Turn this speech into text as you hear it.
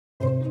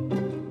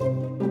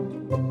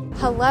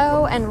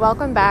Hello and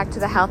welcome back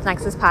to the Health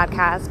Nexus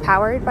podcast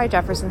powered by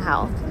Jefferson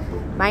Health.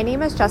 My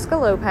name is Jessica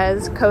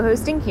Lopez,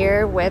 co-hosting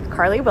here with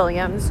Carly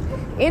Williams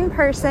in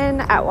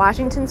person at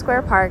Washington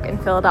Square Park in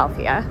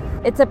Philadelphia.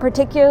 It's a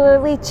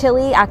particularly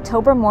chilly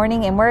October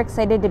morning and we're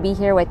excited to be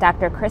here with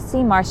Dr. Christy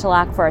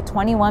Marszalek for a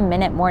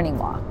 21-minute morning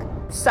walk.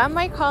 Some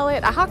might call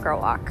it a hot girl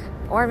walk,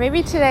 or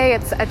maybe today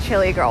it's a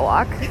chilly girl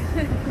walk.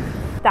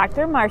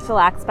 Dr.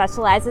 Marszalek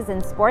specializes in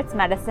sports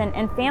medicine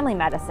and family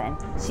medicine.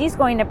 She's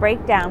going to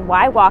break down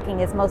why walking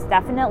is most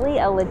definitely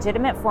a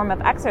legitimate form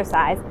of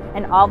exercise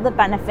and all the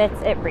benefits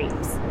it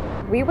reaps.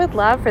 We would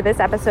love for this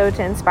episode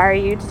to inspire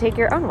you to take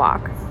your own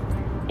walk.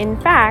 In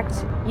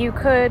fact, you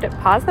could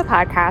pause the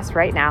podcast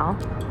right now,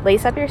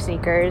 lace up your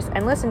sneakers,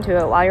 and listen to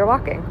it while you're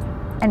walking.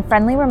 And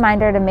friendly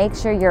reminder to make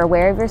sure you're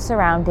aware of your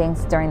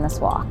surroundings during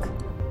this walk.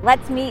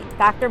 Let's meet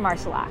Dr.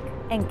 Marszalek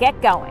and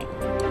get going.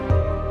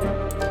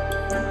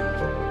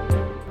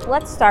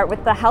 Let's start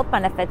with the health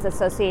benefits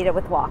associated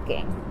with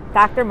walking.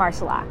 Dr.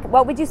 Marszalek,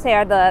 what would you say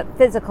are the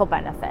physical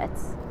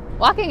benefits?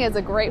 Walking is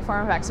a great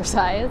form of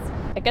exercise.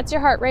 It gets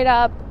your heart rate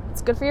up,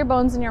 it's good for your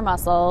bones and your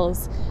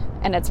muscles,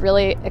 and it's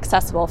really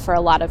accessible for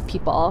a lot of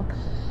people.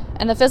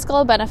 And the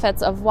physical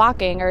benefits of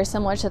walking are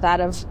similar to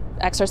that of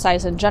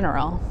exercise in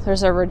general.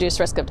 There's a reduced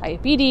risk of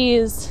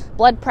diabetes,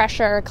 blood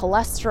pressure,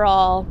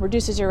 cholesterol,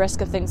 reduces your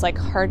risk of things like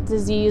heart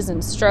disease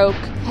and stroke,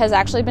 has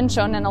actually been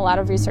shown in a lot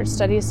of research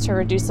studies to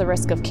reduce the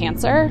risk of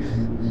cancer.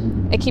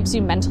 It keeps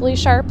you mentally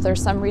sharp.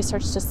 There's some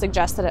research to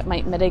suggest that it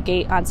might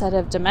mitigate onset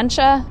of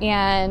dementia.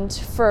 And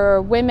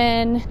for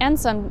women and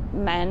some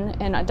men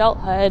in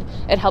adulthood,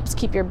 it helps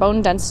keep your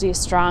bone density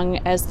strong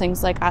as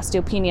things like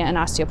osteopenia and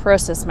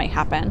osteoporosis might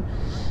happen.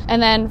 And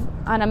then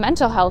on a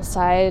mental health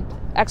side,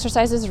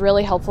 exercise is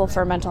really helpful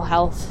for mental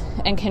health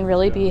and can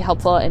really be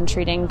helpful in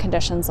treating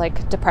conditions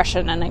like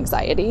depression and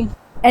anxiety.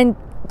 And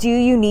do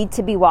you need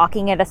to be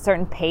walking at a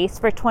certain pace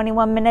for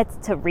 21 minutes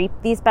to reap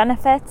these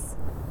benefits?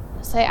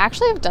 So I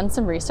actually have done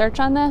some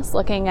research on this,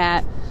 looking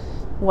at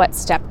what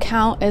step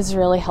count is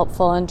really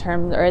helpful in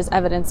terms, or is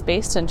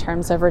evidence-based in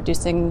terms of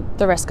reducing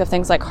the risk of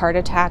things like heart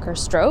attack or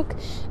stroke.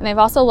 And they've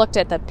also looked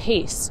at the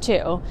pace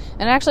too.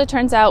 And it actually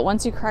turns out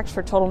once you correct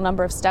for total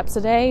number of steps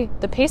a day,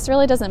 the pace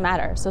really doesn't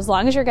matter. So as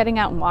long as you're getting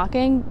out and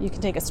walking, you can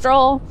take a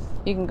stroll,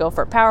 you can go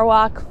for a power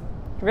walk,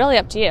 really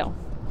up to you.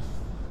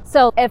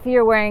 So if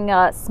you're wearing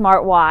a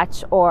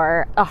smartwatch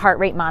or a heart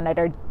rate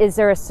monitor, is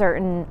there a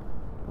certain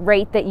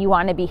rate that you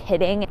want to be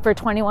hitting for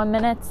 21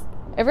 minutes?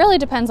 It really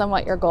depends on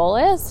what your goal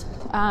is,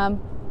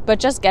 but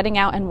just getting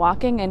out and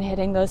walking and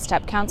hitting those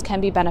step counts can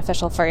be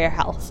beneficial for your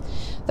health.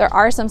 There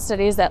are some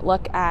studies that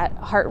look at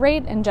heart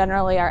rate, and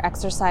generally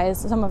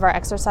some of our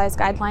exercise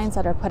guidelines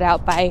that are put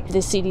out by the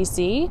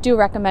CDC do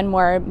recommend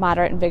more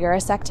moderate and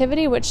vigorous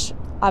activity, which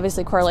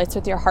obviously correlates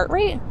with your heart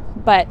rate,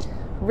 but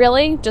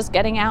really just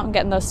getting out and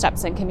getting those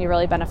steps in can be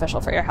really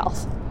beneficial for your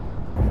health.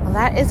 Well,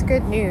 that is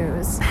good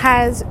news.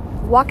 Has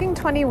walking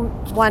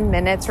 21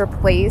 minutes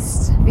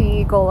replaced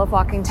the goal of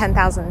walking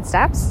 10,000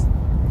 steps?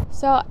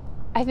 So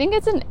I think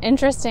it's an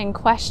interesting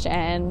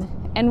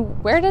question.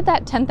 And where did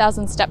that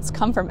 10,000 steps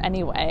come from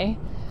anyway?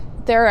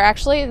 There are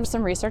actually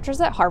some researchers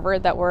at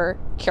Harvard that were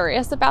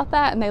curious about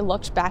that, and they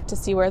looked back to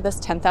see where this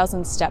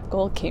 10,000 step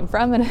goal came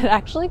from. And it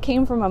actually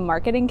came from a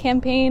marketing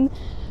campaign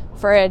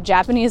for a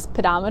Japanese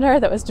pedometer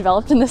that was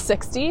developed in the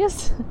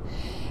 60s.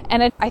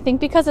 And I think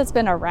because it's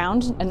been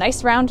around, a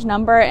nice round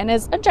number, and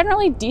is a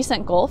generally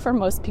decent goal for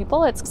most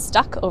people, it's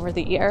stuck over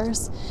the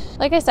years.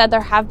 Like I said,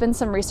 there have been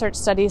some research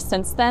studies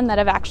since then that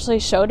have actually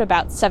showed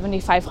about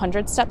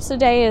 7,500 steps a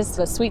day is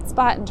the sweet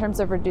spot in terms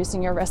of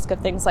reducing your risk of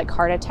things like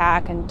heart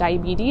attack and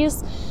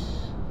diabetes.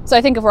 So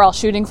I think if we're all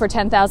shooting for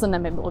 10,000,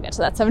 then maybe we'll get to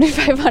that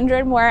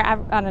 7,500 more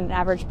on an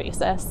average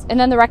basis. And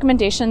then the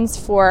recommendations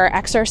for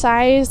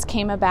exercise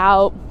came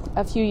about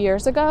a few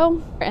years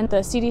ago, and the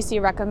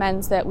CDC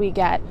recommends that we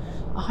get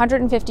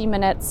 150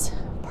 minutes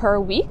per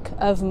week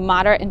of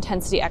moderate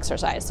intensity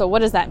exercise. So what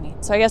does that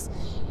mean? So I guess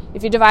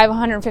if you divide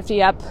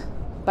 150 up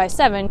by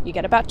 7, you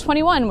get about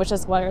 21, which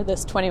is where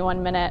this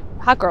 21-minute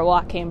hot girl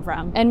walk came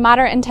from. And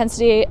moderate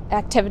intensity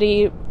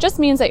activity just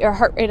means that your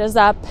heart rate is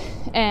up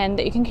and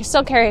that you can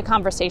still carry a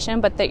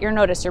conversation, but that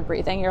you're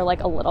breathing. You're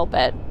like a little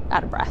bit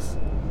out of breath.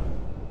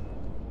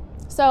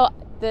 So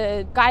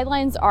the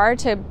guidelines are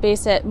to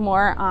base it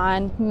more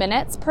on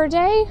minutes per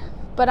day.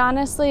 But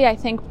honestly, I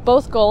think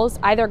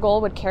either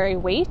goal would carry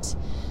weight.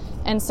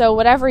 And so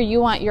whatever you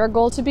want your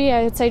goal to be,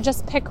 I would say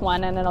just pick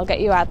one and it'll get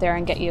you out there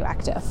and get you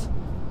active.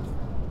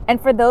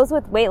 And for those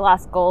with weight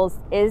loss goals,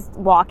 is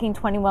walking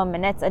 21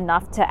 minutes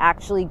enough to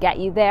actually get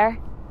you there?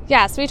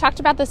 Yes, we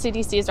talked about the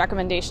CDC's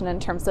recommendation in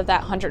terms of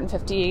that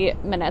 150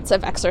 minutes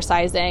of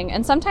exercising.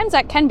 And sometimes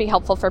that can be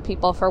helpful for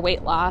people for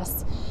weight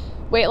loss.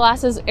 Weight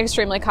loss is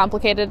extremely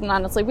complicated, and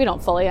honestly, we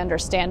don't fully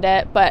understand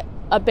it. But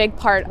a big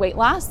part of weight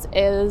loss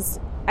is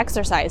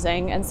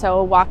exercising, and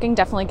so walking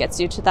definitely gets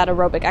you to that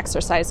aerobic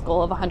exercise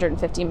goal of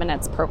 150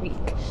 minutes per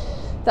week.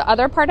 The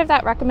other part of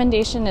that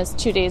recommendation is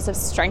 2 days of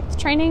strength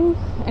training,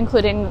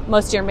 including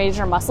most of your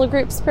major muscle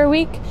groups per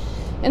week.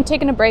 And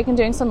taking a break and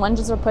doing some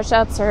lunges or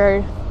push-ups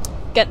or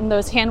getting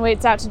those hand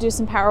weights out to do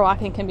some power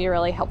walking can be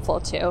really helpful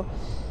too.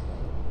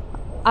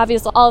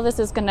 Obviously, all of this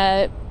is going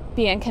to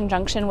be in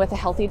conjunction with a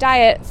healthy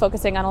diet,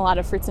 focusing on a lot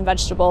of fruits and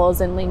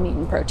vegetables and lean meat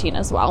and protein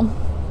as well.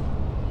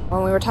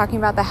 When we were talking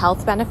about the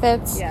health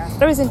benefits, Yeah.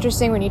 it was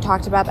interesting when you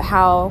talked about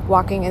how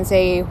walking is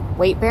a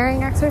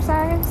weight-bearing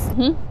exercise.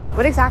 Mm-hmm.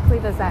 What exactly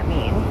does that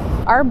mean?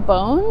 Our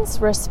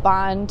bones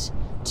respond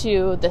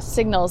to the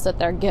signals that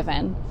they're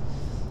given.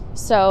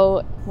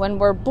 So when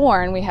we're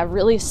born, we have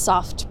really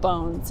soft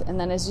bones. And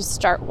then as you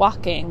start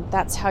walking,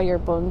 that's how your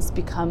bones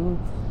become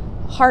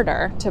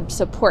harder to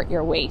support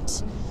your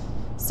weight.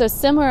 So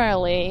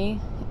similarly,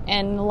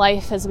 in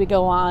life as we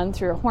go on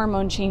through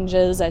hormone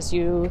changes, as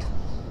you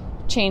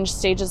change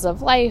stages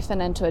of life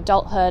and into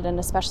adulthood, and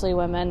especially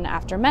women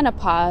after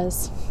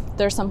menopause,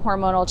 there's some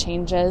hormonal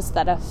changes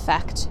that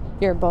affect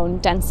your bone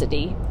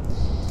density.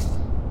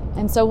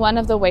 And so one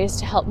of the ways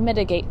to help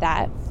mitigate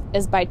that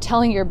is by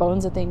telling your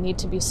bones that they need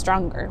to be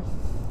stronger.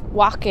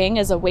 Walking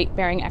is a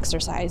weight-bearing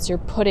exercise. You're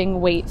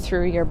putting weight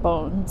through your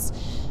bones,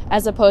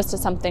 as opposed to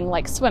something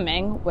like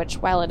swimming, which,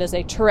 while it is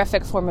a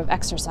terrific form of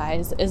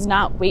exercise, is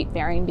not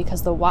weight-bearing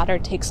because the water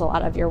takes a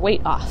lot of your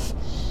weight off.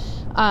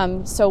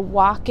 So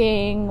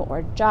walking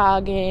or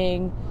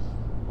jogging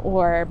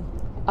or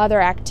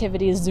other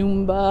activities,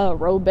 Zumba,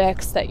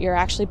 aerobics, that you're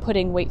actually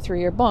putting weight through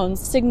your bones,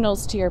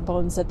 signals to your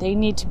bones that they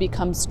need to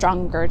become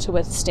stronger to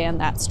withstand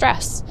that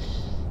stress.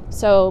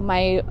 So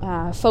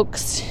my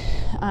folks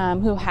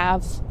who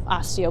have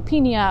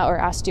osteopenia or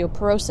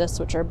osteoporosis,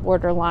 which are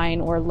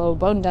borderline or low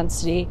bone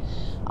density,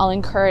 I'll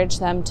encourage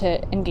them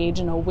to engage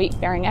in a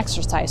weight-bearing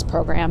exercise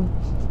program.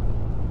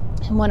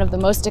 And one of the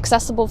most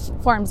accessible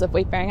forms of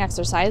weight-bearing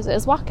exercise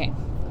is walking.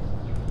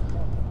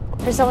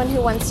 For someone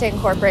who wants to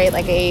incorporate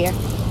like a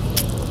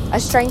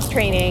strength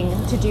training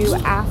to do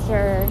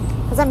after,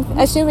 because I'm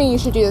assuming you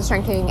should do the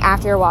strength training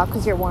after your walk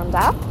because you're warmed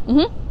up.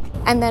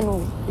 Mm-hmm. And then,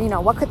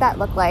 what could that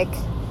look like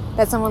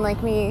that someone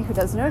like me who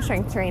does no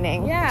strength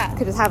training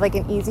could just have like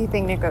an easy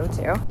thing to go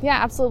to? Yeah,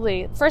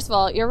 absolutely. First of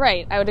all, you're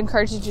right. I would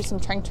encourage you to do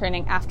some strength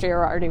training after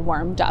you're already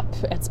warmed up.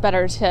 It's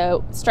better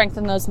to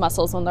strengthen those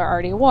muscles when they're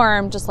already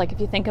warm, just like if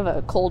you think of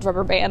a cold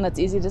rubber band that's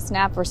easy to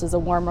snap versus a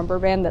warm rubber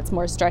band that's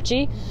more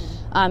stretchy.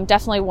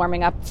 Definitely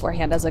warming up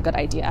beforehand is a good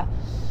idea.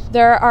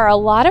 There are a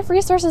lot of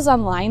resources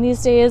online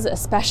these days,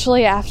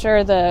 especially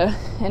after the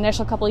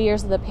initial couple of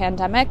years of the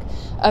pandemic,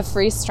 of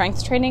free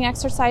strength training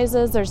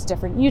exercises. There's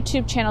different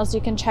YouTube channels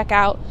you can check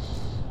out.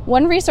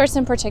 One resource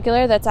in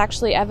particular that's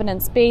actually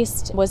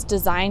evidence-based, was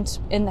designed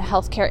in the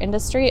healthcare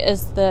industry,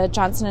 is the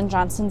Johnson &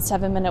 Johnson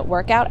 7-Minute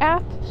Workout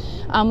app,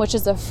 which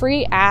is a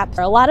free app.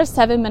 There are a lot of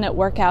 7-minute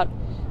workout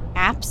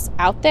apps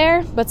out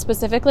there, but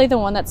specifically the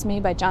one that's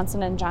made by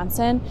Johnson &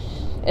 Johnson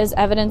is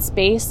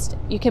evidence-based.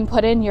 You can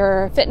put in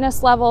your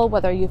fitness level,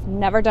 whether you've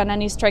never done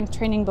any strength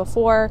training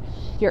before,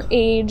 your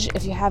age,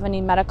 if you have any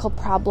medical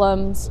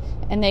problems,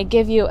 and they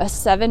give you a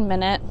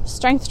 7-minute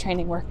strength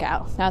training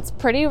workout. Now, it's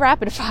pretty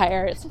rapid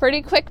fire. It's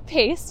pretty quick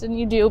paced, and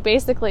you do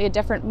basically a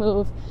different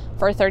move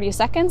for 30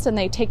 seconds, and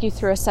they take you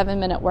through a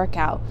 7-minute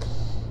workout.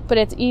 But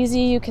it's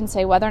easy. You can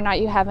say whether or not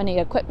you have any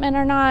equipment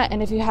or not,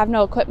 and if you have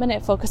no equipment,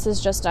 it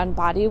focuses just on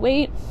body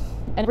weight.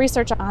 And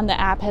research on the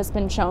app has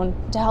been shown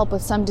to help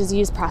with some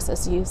disease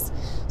processes.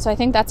 So I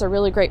think that's a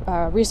really great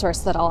resource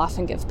that I'll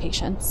often give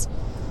patients.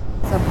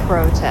 It's a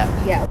pro tip.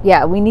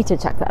 Yeah, we need to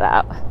check that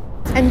out.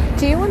 And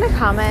do you want to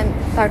comment,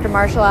 Dr.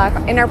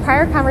 Marszalek, in our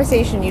prior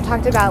conversation, you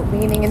talked about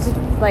leaning into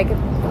like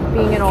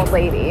being an old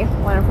lady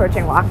when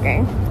approaching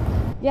walking.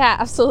 Yeah,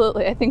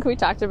 absolutely. I think we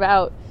talked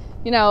about,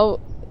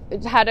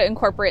 how to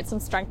incorporate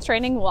some strength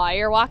training while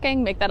you're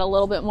walking, make that a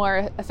little bit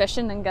more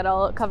efficient and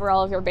cover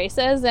all of your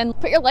bases, and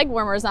put your leg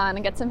warmers on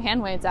and get some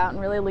hand weights out and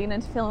really lean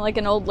into feeling like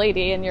an old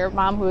lady and your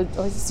mom who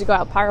always used to go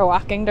out power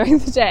walking during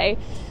the day.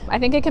 I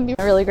think it can be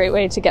a really great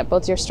way to get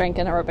both your strength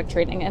and aerobic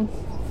training in.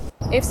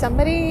 If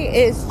somebody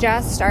is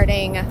just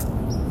starting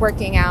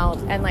working out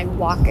and like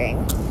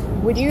walking,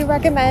 would you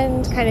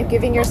recommend kind of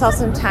giving yourself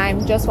some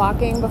time just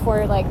walking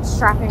before like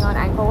strapping on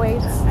ankle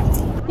weights?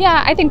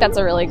 Yeah, I think that's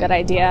a really good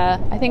idea.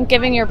 I think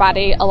giving your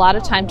body a lot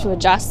of time to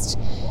adjust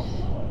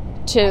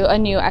to a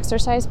new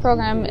exercise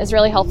program is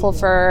really helpful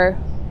for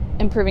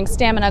improving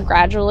stamina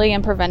gradually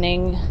and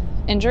preventing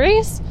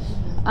injuries.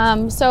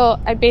 So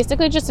I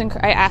basically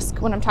I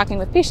ask when I'm talking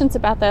with patients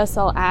about this,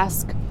 I'll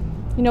ask,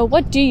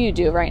 what do you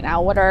do right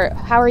now?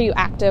 How are you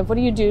active? What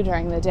do you do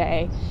during the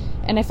day?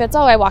 And if it's,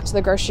 I walk to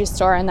the grocery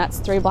store and that's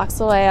 3 blocks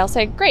away, I'll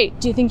say, great,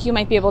 do you think you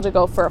might be able to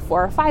go for a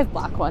 4 or 5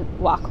 block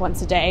walk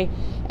once a day?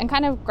 And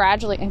kind of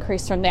gradually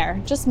increase from there.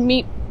 Just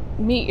meet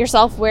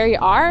yourself where you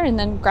are and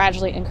then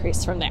gradually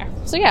increase from there.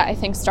 So yeah, I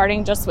think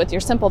starting just with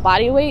your simple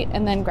body weight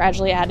and then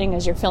gradually adding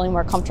as you're feeling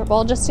more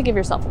comfortable, just to give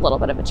yourself a little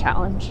bit of a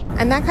challenge.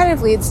 And that kind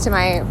of leads to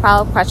my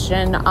follow-up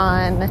question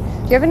on,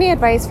 do you have any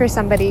advice for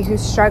somebody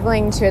who's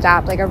struggling to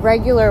adopt like a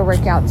regular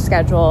workout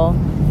schedule,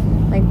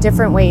 like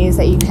different ways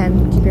that you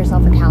can keep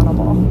yourself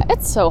accountable?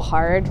 It's so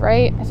hard,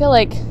 right? I feel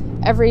like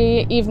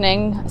every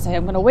evening I say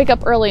I'm going to wake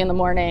up early in the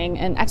morning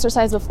and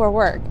exercise before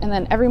work. And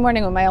then every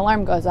morning when my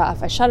alarm goes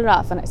off, I shut it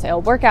off and I say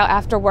I'll work out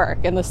after work,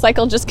 and the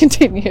cycle just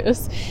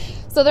continues.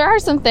 So there are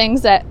some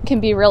things that can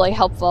be really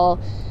helpful.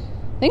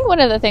 I think one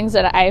of the things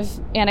that I've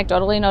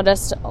anecdotally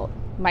noticed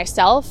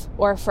myself,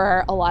 or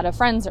for a lot of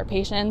friends or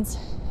patients,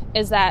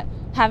 is that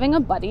having a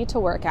buddy to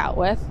work out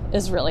with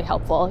is really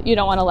helpful. You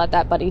don't want to let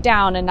that buddy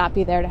down and not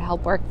be there to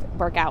help work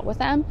out with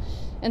them.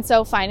 And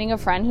so finding a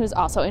friend who's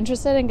also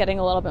interested in getting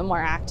a little bit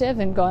more active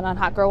and going on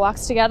hot girl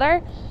walks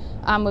together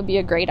would be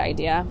a great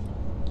idea.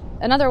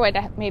 Another way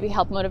to maybe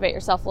help motivate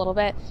yourself a little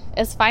bit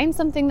is find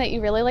something that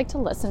you really like to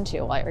listen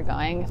to while you're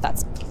going. If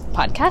that's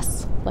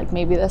podcasts, like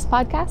maybe this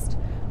podcast,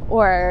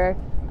 or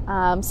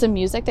some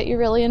music that you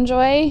really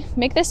enjoy,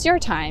 make this your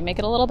time. Make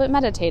it a little bit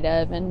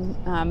meditative,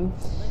 and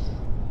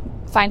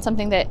find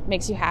something that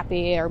makes you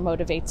happy or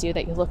motivates you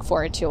that you look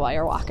forward to while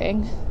you're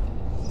walking.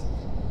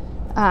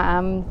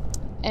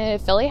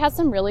 Philly has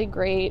some really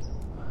great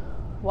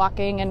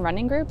walking and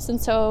running groups, and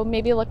so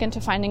maybe look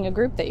into finding a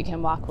group that you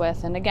can walk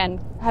with, and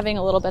again, having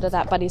a little bit of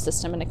that buddy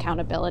system and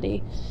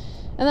accountability.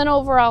 And then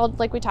overall,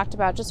 like we talked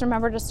about, just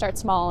remember to start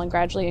small and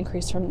gradually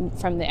increase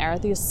from there.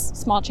 These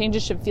small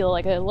changes should feel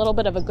like a little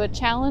bit of a good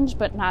challenge,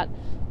 but not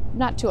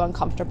too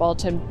uncomfortable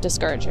to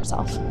discourage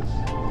yourself.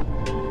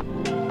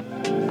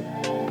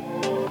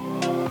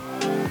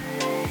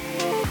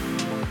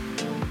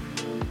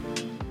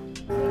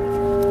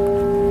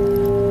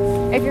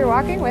 If you're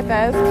walking with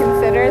us,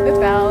 consider the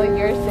bell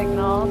your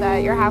signal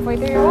that you're halfway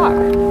through your walk.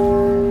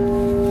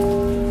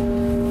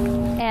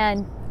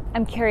 And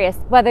I'm curious,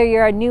 whether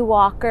you're a new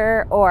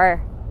walker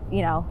or,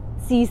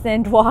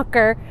 seasoned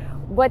walker,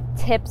 what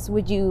tips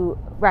would you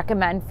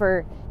recommend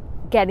for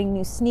getting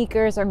new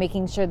sneakers or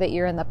making sure that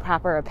you're in the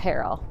proper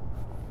apparel?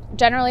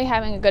 Generally,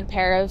 having a good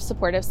pair of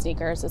supportive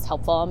sneakers is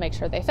helpful. Make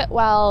sure they fit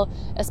well,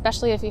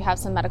 especially if you have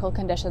some medical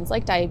conditions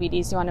like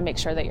diabetes. You want to make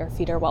sure that your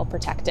feet are well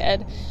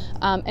protected.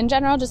 In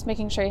general, just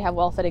making sure you have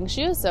well-fitting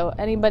shoes. So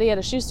anybody at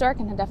a shoe store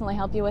can definitely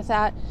help you with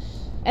that.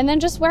 And then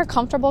just wear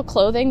comfortable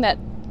clothing that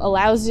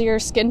allows your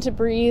skin to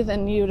breathe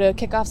and you to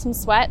kick off some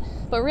sweat.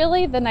 But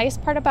really, the nice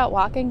part about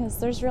walking is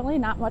there's really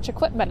not much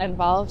equipment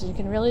involved. You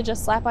can really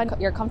just slap on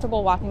your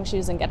comfortable walking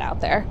shoes and get out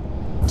there.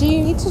 Do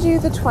you need to do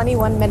the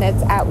 21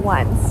 minutes at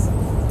once?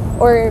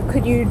 Or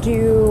could you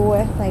do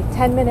like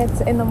 10 minutes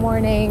in the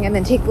morning and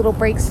then take little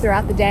breaks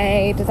throughout the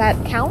day? Does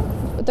that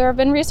count? There have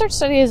been research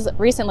studies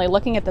recently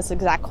looking at this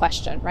exact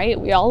question, right?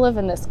 We all live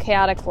in this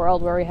chaotic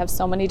world where we have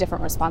so many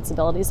different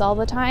responsibilities all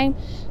the time.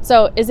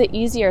 So is it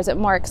easier, is it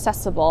more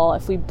accessible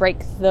if we break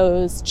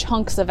those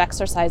chunks of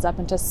exercise up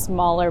into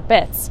smaller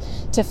bits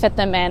to fit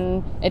them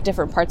in at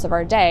different parts of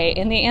our day?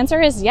 And the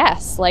answer is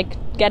yes.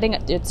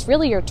 It's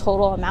really your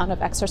total amount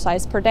of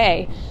exercise per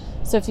day.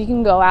 So if you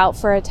can go out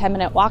for a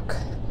 10-minute walk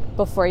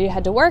before you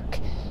head to work,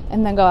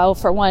 and then go out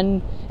for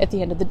one at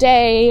the end of the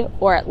day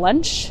or at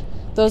lunch,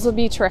 those will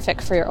be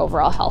terrific for your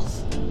overall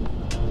health.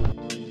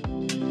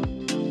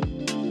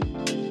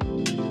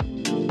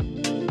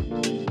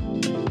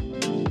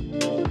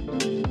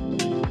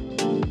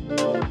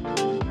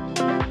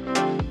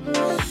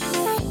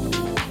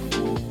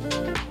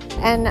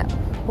 And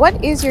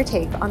what is your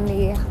take on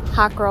the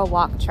hot girl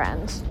walk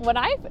trend? When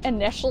I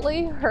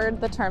initially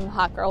heard the term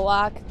hot girl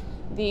walk,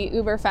 the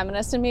uber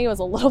feminist in me was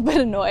a little bit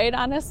annoyed,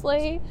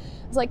 honestly.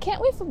 I was like,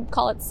 can't we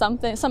call it some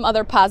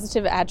other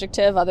positive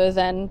adjective other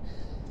than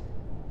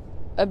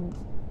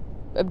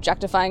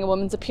objectifying a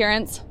woman's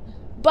appearance?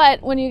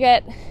 But when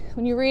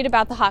you read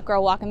about the hot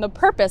girl walk and the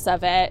purpose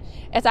of it,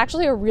 it's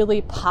actually a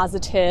really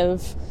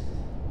positive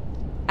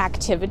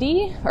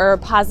activity or a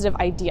positive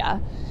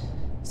idea.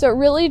 So it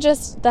really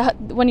just,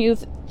 when you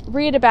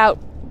read about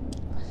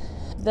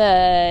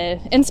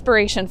the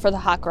inspiration for the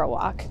hot girl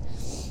walk,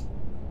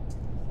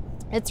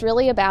 it's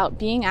really about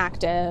being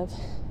active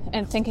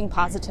and thinking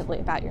positively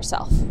about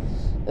yourself.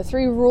 The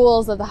 3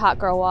 rules of the hot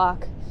girl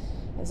walk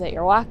is that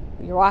you're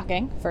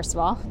walking, first of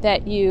all,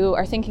 that you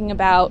are thinking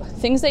about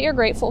things that you're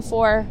grateful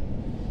for,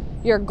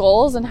 your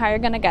goals and how you're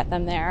going to get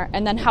them there,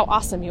 and then how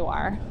awesome you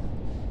are.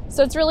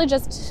 So it's really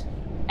just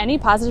any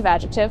positive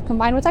adjective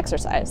combined with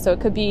exercise. So it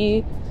could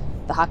be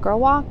the hot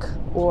girl walk,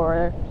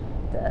 or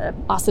the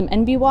awesome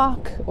NB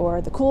walk,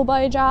 or the cool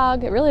boy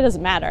jog. It really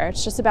doesn't matter.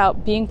 It's just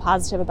about being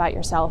positive about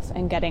yourself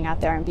and getting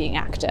out there and being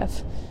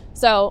active.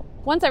 So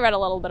once I read a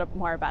little bit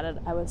more about it,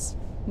 I was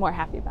more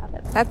happy about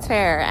it. That's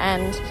fair.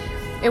 And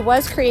it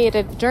was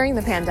created during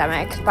the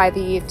pandemic by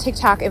the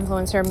TikTok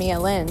influencer Mia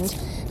Lind,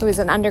 who is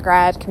an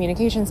undergrad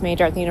communications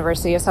major at the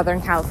University of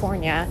Southern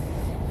California.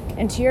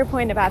 And to your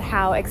point about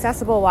how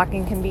accessible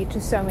walking can be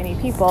to so many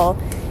people,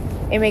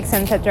 it makes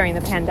sense that during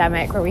the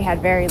pandemic, where we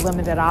had very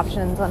limited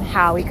options on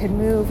how we could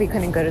move, we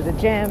couldn't go to the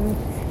gym,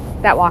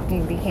 that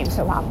walking became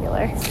so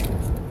popular.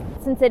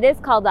 Since it is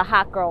called the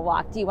hot girl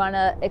walk, do you want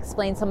to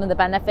explain some of the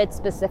benefits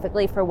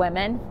specifically for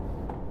women?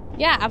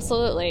 Yeah,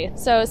 absolutely.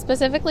 So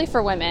specifically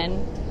for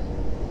women,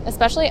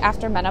 especially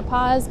after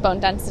menopause, bone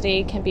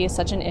density can be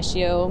such an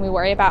issue. We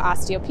worry about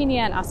osteopenia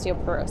and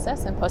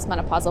osteoporosis in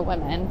postmenopausal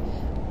women.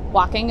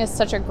 walking is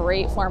such a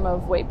great form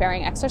of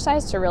weight-bearing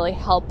exercise to really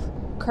help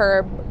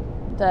curb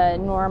the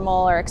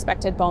normal or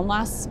expected bone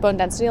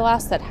density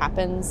loss that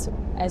happens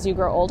as you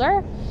grow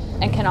older,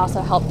 and can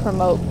also help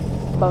promote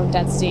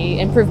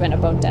improvement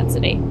of bone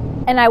density.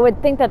 And I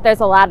would think that there's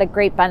a lot of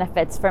great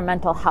benefits for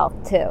mental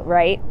health too,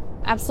 right?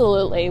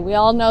 Absolutely. We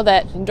all know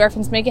that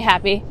endorphins make you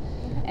happy,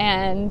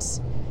 and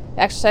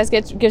exercise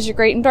gives you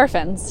great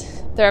endorphins.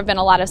 There have been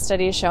a lot of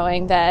studies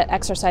showing that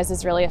exercise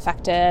is really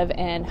effective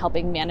in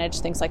helping manage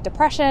things like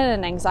depression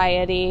and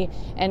anxiety,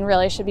 and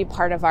really should be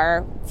part of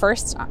our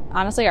first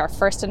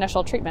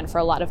initial treatment for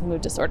a lot of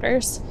mood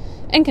disorders,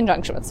 in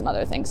conjunction with some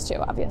other things too,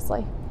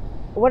 obviously.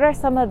 What are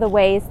some of the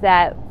ways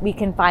that we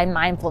can find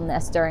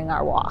mindfulness during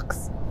our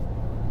walks?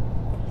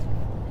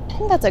 I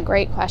think that's a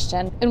great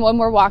question. And when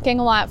we're walking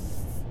a lot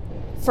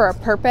for a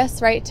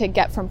purpose, right, to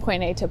get from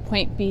point A to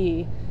point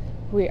B,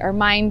 our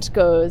mind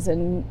goes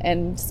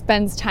and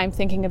spends time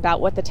thinking about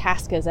what the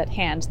task is at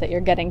hand that you're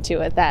getting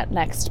to at that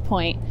next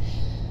point.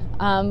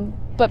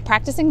 But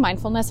practicing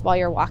mindfulness while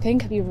you're walking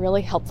can be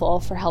really helpful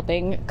for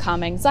helping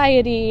calm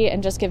anxiety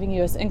and just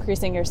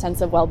increasing your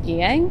sense of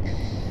well-being.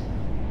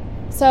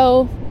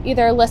 So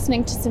either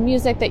listening to some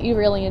music that you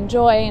really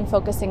enjoy and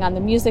focusing on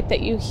the music that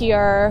you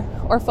hear,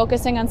 or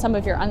focusing on some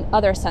of your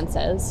other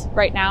senses.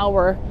 Right now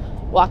we're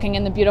walking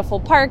in the beautiful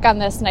park on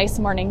this nice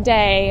morning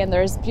day, and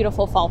there's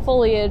beautiful fall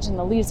foliage and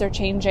the leaves are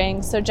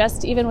changing. So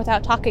just even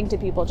without talking to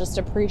people, just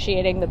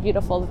appreciating the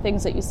beautiful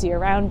things that you see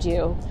around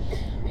you.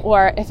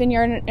 Or if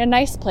you're in a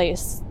nice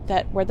place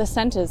where the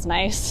scent is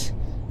nice,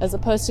 as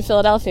opposed to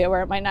Philadelphia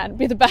where it might not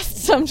be the best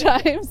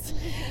sometimes.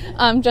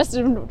 Just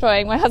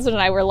enjoying, my husband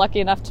and I were lucky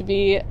enough to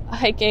be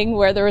hiking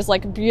where there was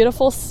like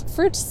beautiful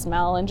fruit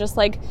smell, and just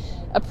like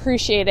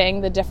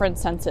appreciating the different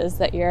senses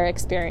that you're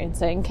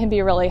experiencing can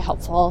be really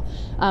helpful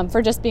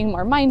for just being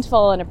more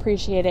mindful and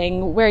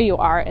appreciating where you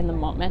are in the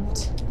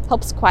moment.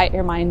 Helps quiet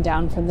your mind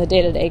down from the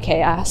day-to-day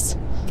chaos.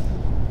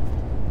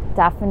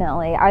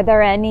 Definitely. Are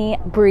there any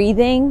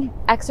breathing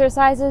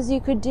exercises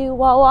you could do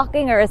while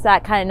walking, or is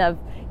that kind of,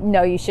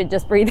 you should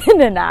just breathe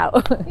in and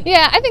out?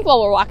 Yeah, I think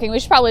while we're walking, we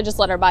should probably just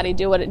let our body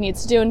do what it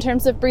needs to do in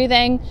terms of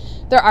breathing.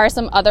 There are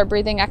some other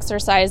breathing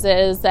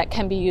exercises that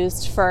can be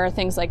used for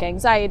things like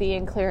anxiety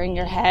and clearing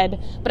your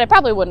head, but I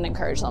probably wouldn't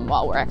encourage them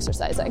while we're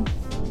exercising.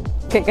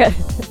 Okay, good.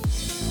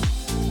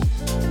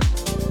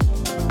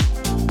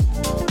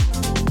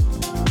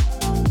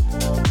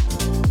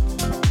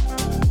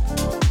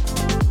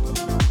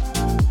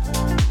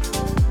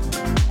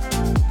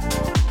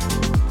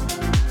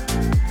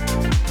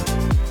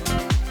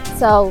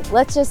 So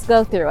let's just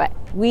go through it.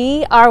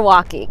 We are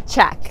walking,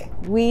 check.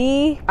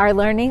 We are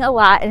learning a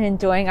lot and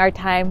enjoying our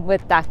time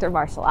with Dr.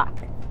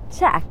 Marszalek,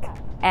 check.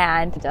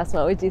 And Jess,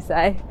 what would you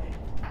say?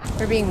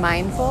 We're being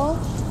mindful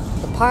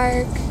of the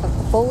park, of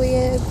the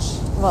foliage,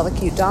 of all the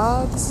cute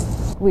dogs.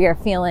 We are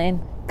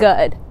feeling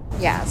good.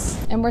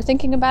 Yes. And we're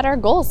thinking about our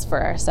goals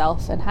for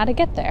ourselves and how to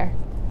get there.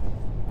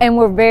 And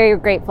we're very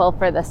grateful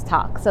for this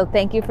talk. So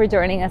thank you for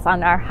joining us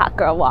on our Hot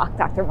Girl Walk,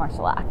 Dr.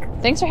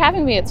 Marszalek. Thanks for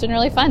having me. It's been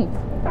really fun.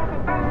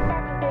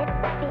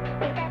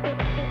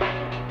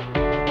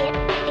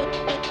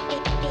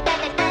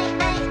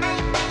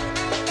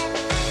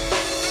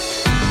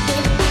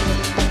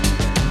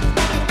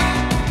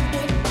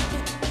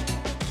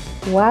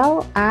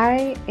 Well,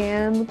 I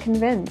am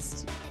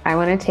convinced. I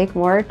want to take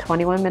more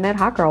 21-minute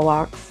hot girl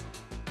walks.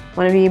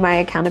 Want to be my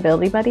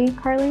accountability buddy,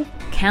 Carly?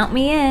 Count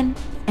me in.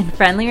 And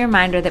friendly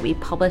reminder that we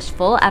publish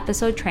full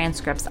episode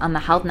transcripts on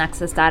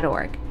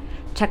thehealthnexus.org.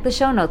 Check the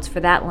show notes for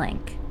that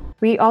link.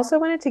 We also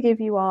wanted to give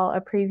you all a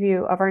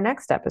preview of our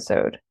next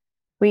episode.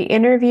 We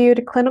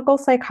interviewed clinical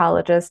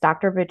psychologist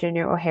Dr.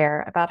 Virginia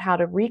O'Hare about how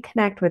to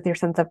reconnect with your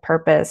sense of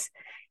purpose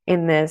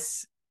in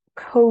this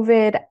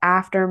COVID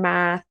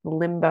aftermath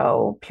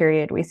limbo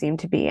period we seem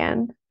to be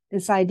in.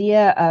 This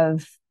idea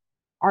of,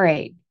 all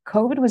right,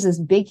 COVID was this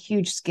big,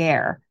 huge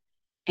scare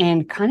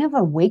and kind of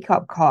a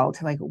wake-up call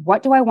to like,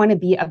 what do I want to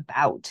be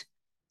about?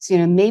 So,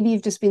 maybe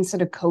you've just been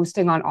sort of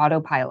coasting on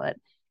autopilot,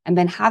 and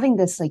then having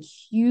this like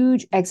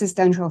huge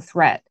existential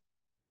threat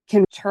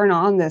can turn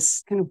on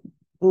this kind of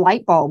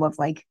light bulb of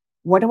like,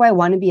 what do I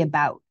want to be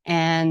about?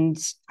 And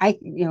I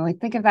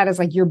think of that as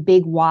like your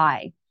big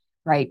why.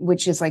 Right.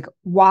 Which is like,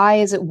 why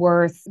is it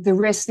worth the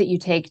risk that you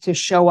take to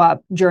show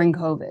up during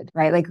COVID,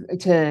 right? Like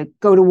to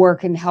go to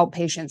work and help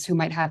patients who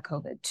might have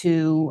COVID,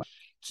 to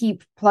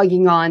keep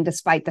plugging on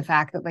despite the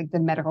fact that like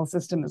the medical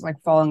system is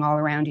like falling all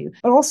around you.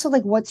 But also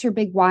like, what's your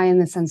big why in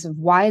the sense of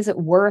why is it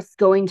worth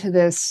going to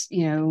this,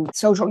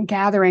 social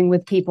gathering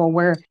with people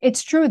where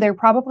it's true, there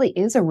probably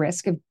is a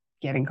risk of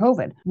getting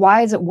COVID.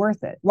 Why is it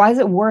worth it? Why is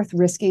it worth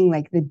risking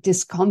like the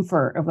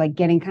discomfort of like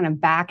getting kind of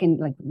back and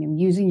like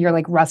using your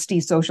like rusty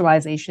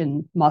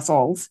socialization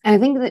muscles? And I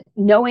think that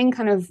knowing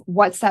kind of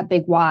what's that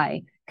big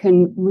why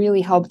can really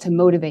help to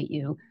motivate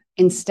you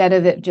instead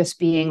of it just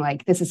being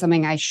like, this is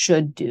something I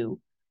should do.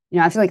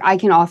 I feel like I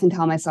can often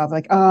tell myself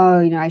like, oh,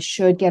 I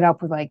should get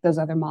up with like those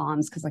other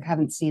moms because like I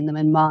haven't seen them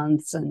in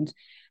months.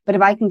 But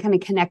if I can kind of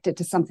connect it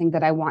to something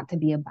that I want to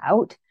be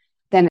about,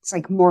 then it's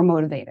like more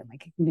motivated,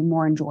 like it can be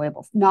more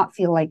enjoyable, not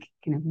feel like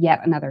kind of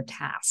yet another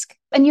task.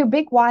 And your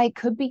big why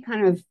could be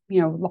kind of,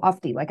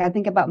 lofty. Like I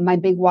think about my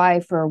big why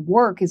for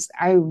work is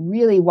I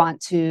really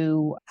want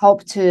to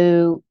help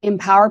to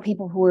empower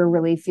people who are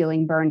really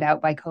feeling burned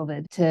out by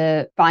COVID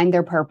to find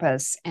their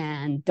purpose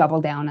and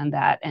double down on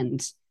that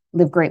and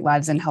live great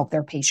lives and help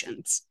their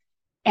patients.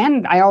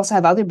 And I also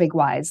have other big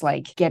whys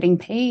like getting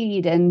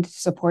paid and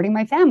supporting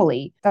my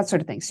family, that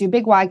sort of thing. So your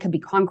big why could be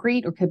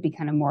concrete or could be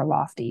kind of more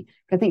lofty.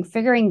 But I think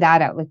figuring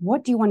that out, like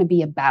what do you want to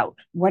be about?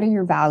 What are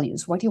your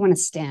values? What do you want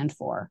to stand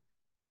for?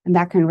 And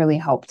that can really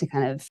help to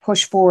kind of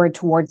push forward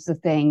towards the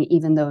thing,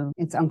 even though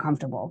it's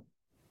uncomfortable.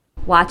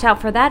 Watch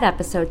out for that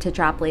episode to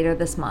drop later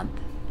this month.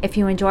 If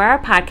you enjoy our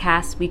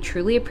podcast, we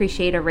truly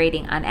appreciate a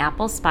rating on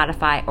Apple,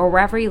 Spotify, or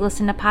wherever you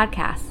listen to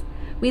podcasts.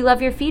 We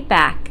love your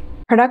feedback.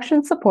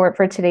 Production support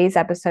for today's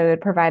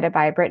episode provided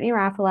by Brittany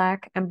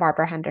Rafalak and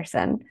Barbara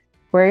Henderson.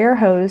 We're your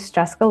hosts,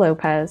 Jessica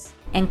Lopez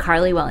and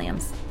Carly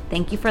Williams.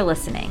 Thank you for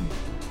listening.